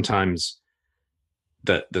me, sometimes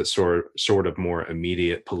the sort of more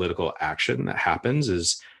immediate political action that happens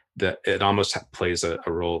is that it almost plays a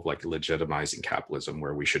role of like legitimizing capitalism,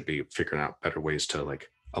 where we should be figuring out better ways to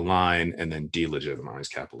like align and then delegitimize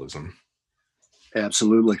capitalism.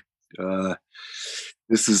 Absolutely.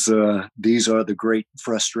 These are the great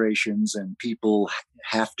frustrations, and people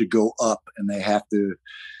have to go up, and they have to,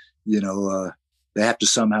 they have to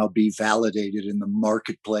somehow be validated in the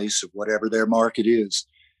marketplace of whatever their market is.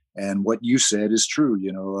 And what you said is true.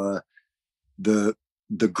 The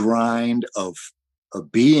grind of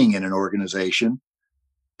being in an organization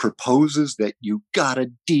proposes that you got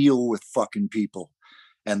to deal with fucking people.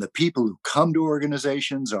 And the people who come to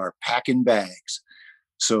organizations are packing bags.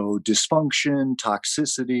 So dysfunction,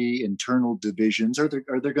 toxicity, internal divisions are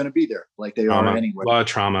they're going to be there, like they are anyway. A lot of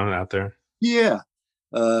trauma out there. Yeah.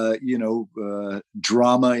 Drama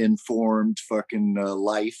informed fucking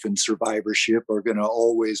life and survivorship are going to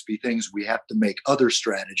always be things we have to make other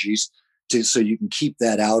strategies so you can keep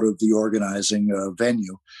that out of the organizing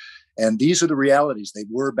venue. And these are the realities. They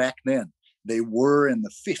were back then. They were in the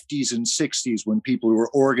 50s and 60s when people were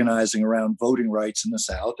organizing around voting rights in the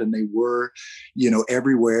South, and they were,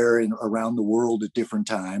 everywhere and around the world at different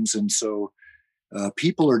times. And so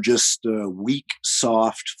people are just weak,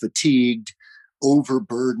 soft, fatigued,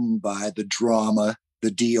 overburdened by the drama, the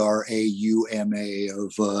DRAUMA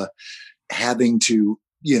of having to,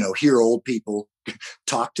 hear old people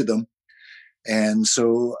talk to them. And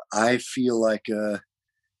so I feel like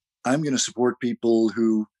I'm going to support people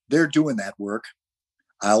who they're doing that work.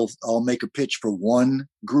 I'll make a pitch for one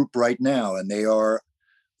group right now, and they are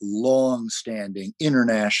long-standing,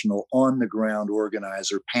 international, on-the-ground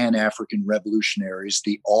organizer, Pan-African revolutionaries,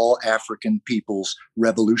 the All African People's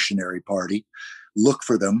Revolutionary Party. Look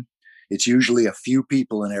for them. It's usually a few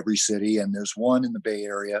people in every city, and there's one in the Bay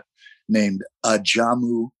Area named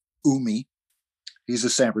Ajamu Umi. He's a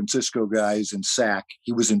San Francisco guy. He's in SAC.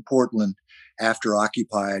 He was in Portland after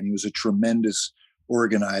Occupy, and he was a tremendous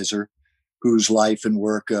organizer whose life and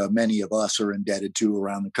work many of us are indebted to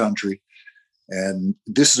around the country. And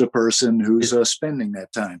this is a person who's spending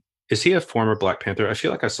that time. Is he a former Black Panther? I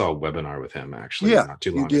feel like I saw a webunar with him actually not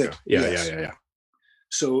too long ago. Yeah.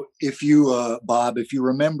 So if you, Bob, if you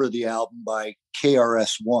remember the album by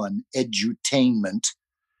KRS-One, Edutainment,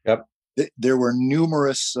 yep, there were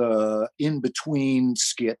numerous in-between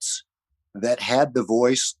skits that had the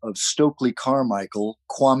voice of Stokely Carmichael,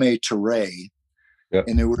 Kwame Ture. Yep.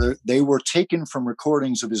 And they were taken from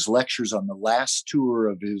recordings of his lectures on the last tour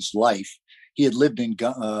of his life. He had lived in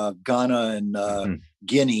Ghana and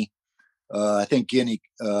Guinea, I think Guinea,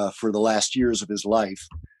 for the last years of his life.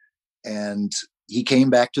 And he came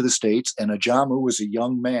back to the States, and Ajamu was a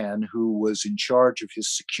young man who was in charge of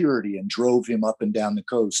his security and drove him up and down the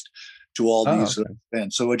coast to all these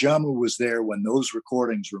events. So Ajamu was there when those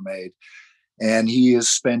recordings were made, and he has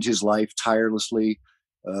spent his life tirelessly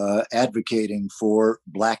advocating for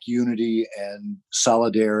Black unity and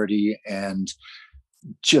solidarity and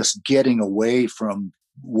just getting away from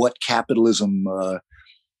what capitalism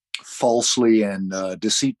falsely and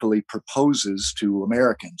deceitfully proposes to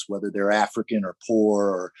Americans, whether they're African or poor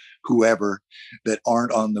or whoever, that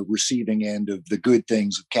aren't on the receiving end of the good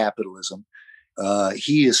things of capitalism.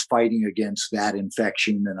 He is fighting against that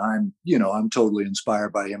infection, and I'm totally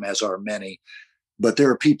inspired by him, as are many. But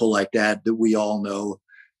there are people like that we all know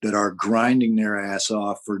that are grinding their ass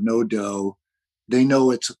off for no dough. They know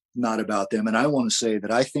it's not about them. And I want to say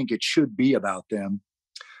that I think it should be about them.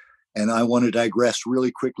 And I want to digress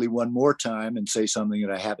really quickly one more time and say something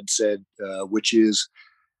that I haven't said, which is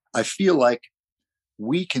I feel like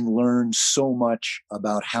we can learn so much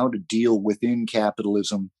about how to deal within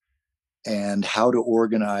capitalism and how to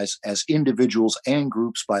organize as individuals and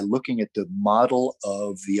groups by looking at the model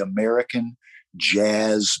of the American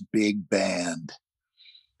jazz big band.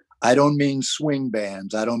 I don't mean swing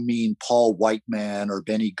bands. I don't mean Paul Whiteman or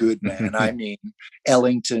Benny Goodman. I mean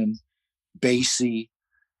Ellington, Basie,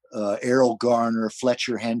 Errol Garner,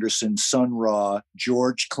 Fletcher Henderson, Sun Ra,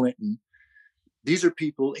 George Clinton. These are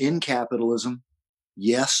people in capitalism,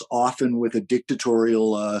 yes, often with a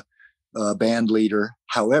dictatorial band leader.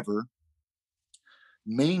 However,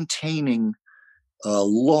 maintaining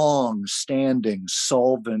long-standing,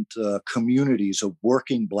 solvent communities of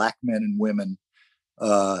working Black men and women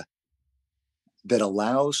that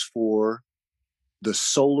allows for the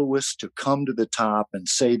soloists to come to the top and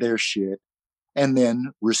say their shit, and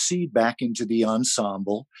then recede back into the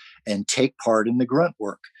ensemble and take part in the grunt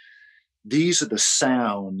work. These are the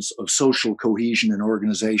sounds of social cohesion and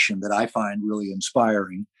organization that I find really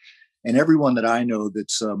inspiring. And everyone that I know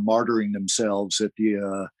that's martyring themselves at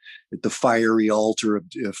the fiery altar of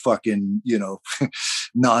fucking,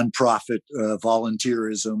 nonprofit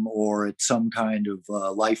volunteerism, or at some kind of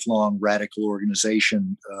lifelong radical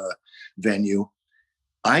organization venue,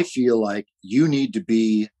 I feel like you need to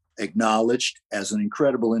be acknowledged as an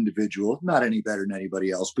incredible individual, not any better than anybody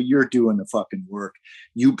else, but you're doing the fucking work.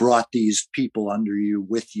 You brought these people under you,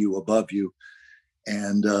 with you, above you.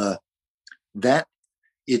 And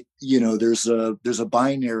there's a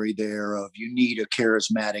binary there of you need a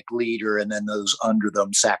charismatic leader, and then those under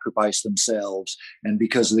them sacrifice themselves. And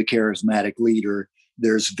because of the charismatic leader,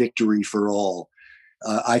 there's victory for all.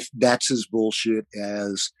 That's as bullshit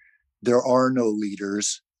as there are no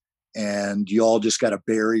leaders, and you all just got to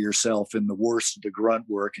bury yourself in the worst of the grunt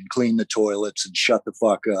work and clean the toilets and shut the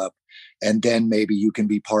fuck up. And then maybe you can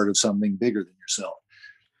be part of something bigger than yourself.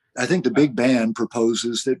 I think the big band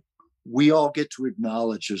proposes that we all get to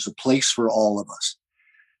acknowledge there's a place for all of us.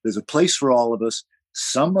 There's a place for all of us.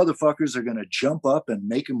 Some motherfuckers are going to jump up and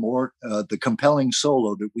make a more the compelling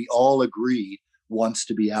solo that we all agree wants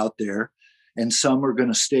to be out there. And some are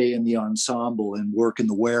going to stay in the ensemble and work in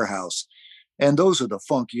the warehouse. And those are the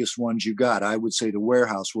funkiest ones you got. I would say the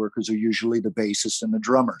warehouse workers are usually the bassists and the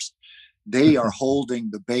drummers. They are holding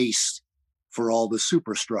the base for all the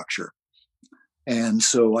superstructure. And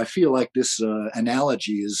so I feel like this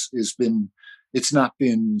analogy it's not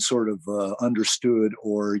been sort of understood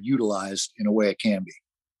or utilized in a way it can be.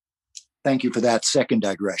 Thank you for that second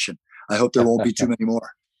digression. I hope there won't be too many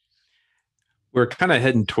more. We're kind of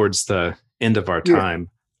heading towards the end of our time.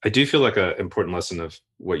 I do feel like an important lesson of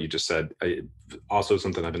what you just said. Also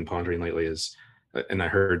something I've been pondering lately is, and I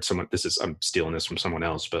heard I'm stealing this from someone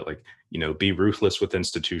else, but be ruthless with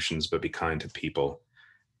institutions, but be kind to people.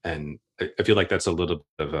 And I feel like that's a little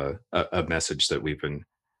bit of a message that we've been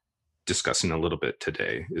discussing a little bit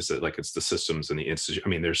today, is that like it's the systems and the institution. I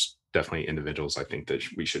mean, there's definitely individuals I think that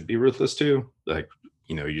we should be ruthless to, like,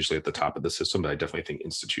 usually at the top of the system, but I definitely think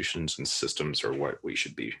institutions and systems are what we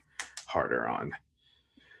should be harder on.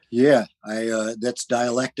 Yeah, that's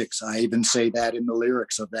dialectics. I even say that in the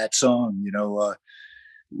lyrics of that song.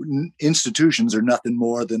 Institutions are nothing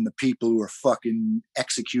more than the people who are fucking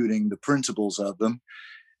executing the principles of them.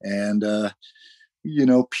 And,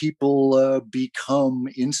 people become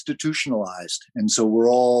institutionalized. And so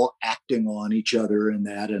we're all acting on each other in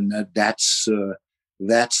that. And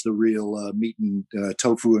that's the real meat and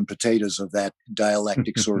tofu and potatoes of that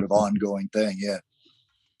dialectic sort of ongoing thing. Yeah.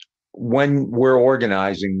 When we're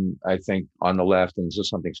organizing, I think on the left, and this is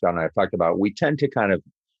something Scott and I have talked about, we tend to kind of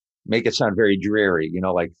make it sound very dreary,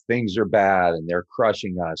 like things are bad and they're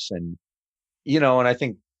crushing us. And, and I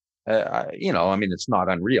think, it's not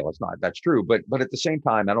unreal. It's not, that's true. But at the same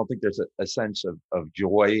time, I don't think there's a sense of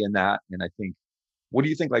joy in that. And I think, what do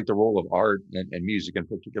you think like the role of art and music in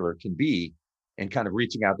particular can be in kind of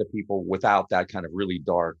reaching out to people without that kind of really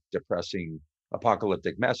dark, depressing,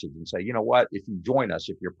 apocalyptic message, and say, you know what, if you join us,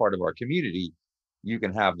 if you're part of our community, you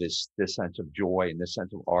can have this sense of joy and this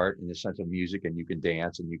sense of art and this sense of music, and you can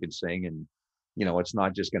dance and you can sing, and it's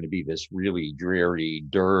not just going to be this really dreary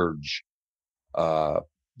dirge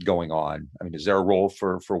going on. I mean, is there a role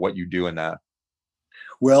for what you do in that?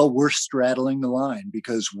 Well, we're straddling the line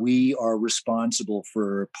because we are responsible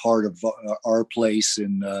for part of our place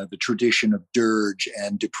in the tradition of dirge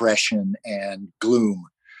and depression and gloom.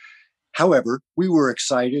 However, we were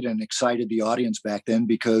excited the audience back then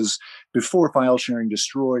because before file sharing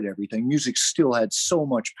destroyed everything, music still had so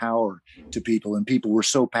much power to people, and people were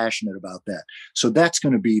so passionate about that. So that's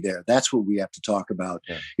going to be there. That's what we have to talk about,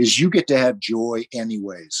 is you get to have joy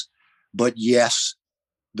anyways. But yes,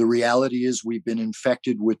 the reality is we've been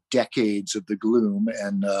infected with decades of the gloom,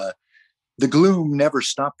 and the gloom never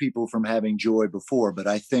stopped people from having joy before. But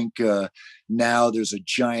I think now there's a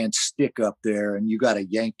giant stick up there and you got to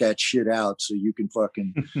yank that shit out so you can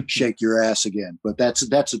fucking shake your ass again. But that's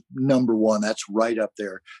number one. That's right up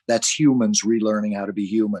there. That's humans relearning how to be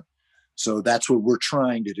human. So that's what we're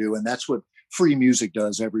trying to do. And that's what free music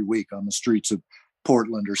does every week on the streets of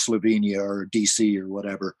Portland or Slovenia or DC or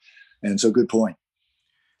whatever. And so good point.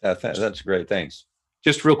 That's great. Thanks.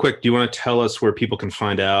 Just real quick, do you want to tell us where people can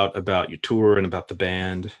find out about your tour and about the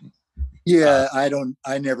band? Yeah,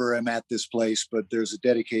 I never am at this place, but there's a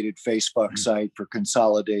dedicated Facebook site for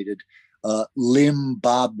Consolidated.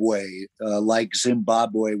 Limbabwe, like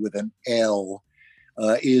Zimbabwe with an L,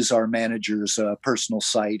 is our manager's personal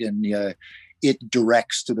site, and it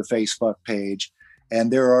directs to the Facebook page.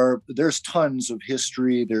 And there's tons of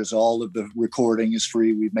history. There's all of the recording is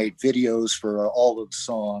free. We've made videos for all of the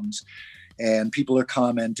songs. And people are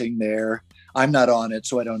commenting there. I'm not on it,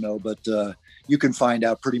 so I don't know, but you can find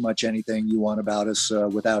out pretty much anything you want about us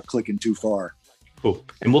without clicking too far. Cool.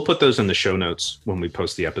 And we'll put those in the show notes when we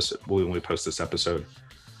post the episode, when we post this episode.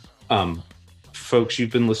 Folks, you've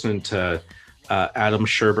been listening to Adam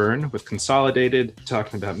Sherburne with Consolidated,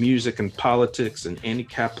 talking about music and politics and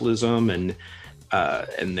anti-capitalism and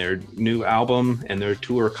their new album and their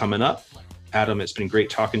tour coming up. Adam, it's been great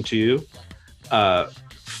talking to you.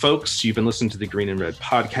 Folks, you've been listening to the Green and Red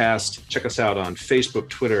podcast. Check us out on Facebook,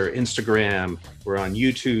 Twitter, Instagram. We're on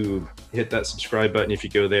YouTube. Hit that subscribe button if you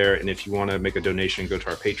go there. And if you want to make a donation, go to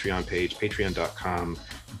our Patreon page,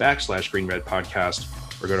 patreon.com/Green Red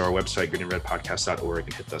Podcast, or go to our website, greenandredpodcast.org,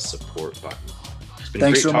 and hit the support button.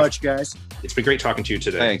 Thanks so much, guys. It's been great talking to you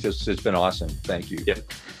today. Thanks. It's been awesome. Thank you. Yep.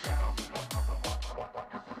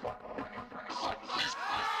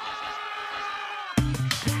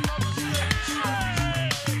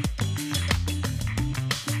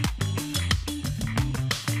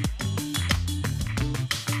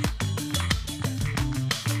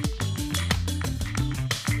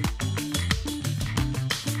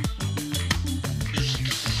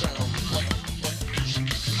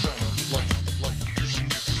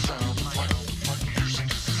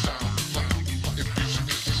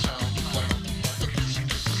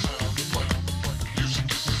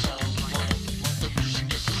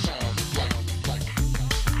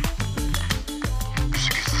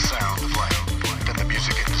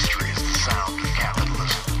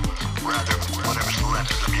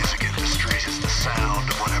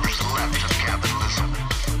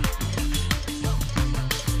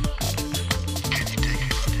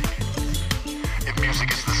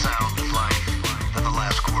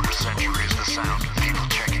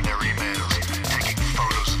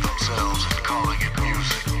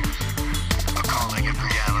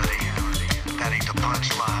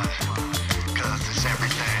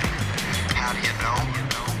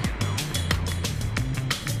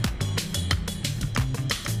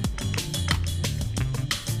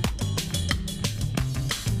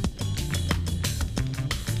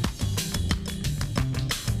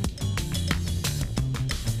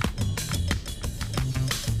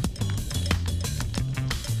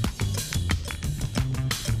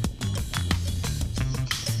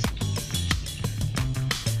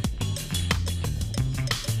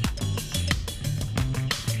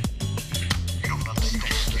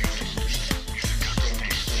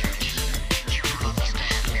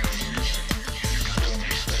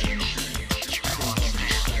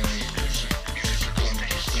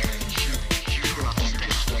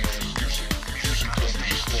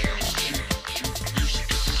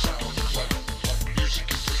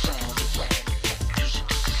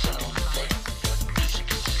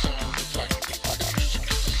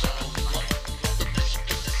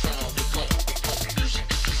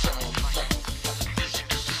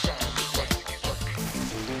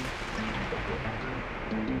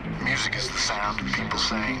 sound of people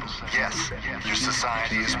saying, yes, your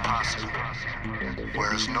society is possible.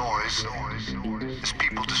 Whereas noise is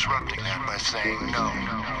people disrupting that by saying, no,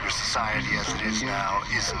 your society as it is now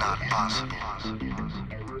is not possible.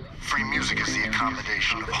 Free music is the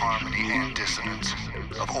accommodation of harmony and dissonance,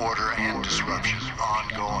 of order and disruption,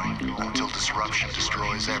 ongoing until disruption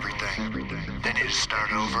destroys everything. Then you just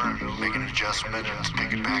start over, make an adjustment, and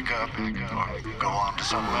pick it back up, or go on to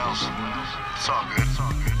something else. It's all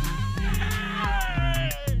good.